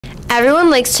Everyone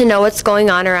likes to know what's going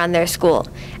on around their school,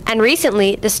 and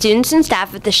recently, the students and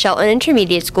staff at the Shelton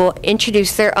Intermediate School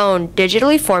introduced their own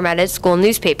digitally formatted school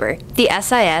newspaper, the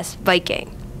SIS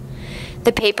Viking.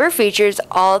 The paper features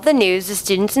all of the news the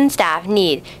students and staff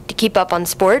need to keep up on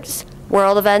sports,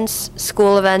 world events,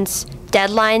 school events,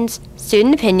 deadlines,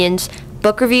 student opinions,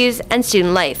 book reviews, and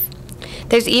student life.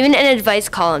 There's even an advice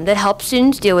column that helps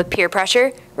students deal with peer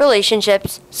pressure,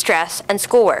 relationships, stress, and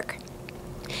schoolwork.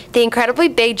 The incredibly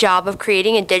big job of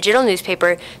creating a digital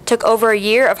newspaper took over a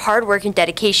year of hard work and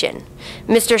dedication.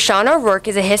 Mr. Sean O'Rourke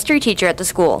is a history teacher at the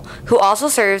school, who also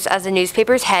serves as the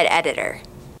newspaper's head editor.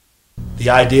 The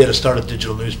idea to start a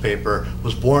digital newspaper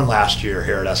was born last year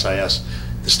here at SIS.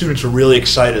 The students were really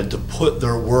excited to put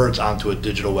their words onto a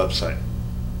digital website.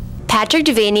 Patrick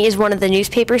Devaney is one of the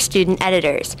newspaper's student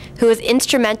editors, who was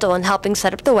instrumental in helping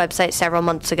set up the website several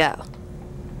months ago.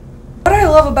 What I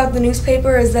love about the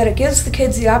newspaper is that it gives the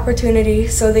kids the opportunity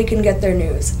so they can get their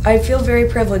news. I feel very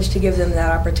privileged to give them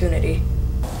that opportunity.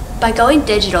 By going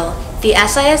digital, the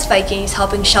SIS Viking is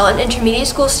helping Shelton Intermediate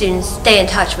School students stay in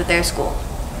touch with their school.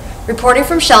 Reporting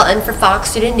from Shelton for Fox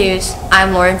Student News,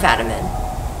 I'm Lauren Fadiman.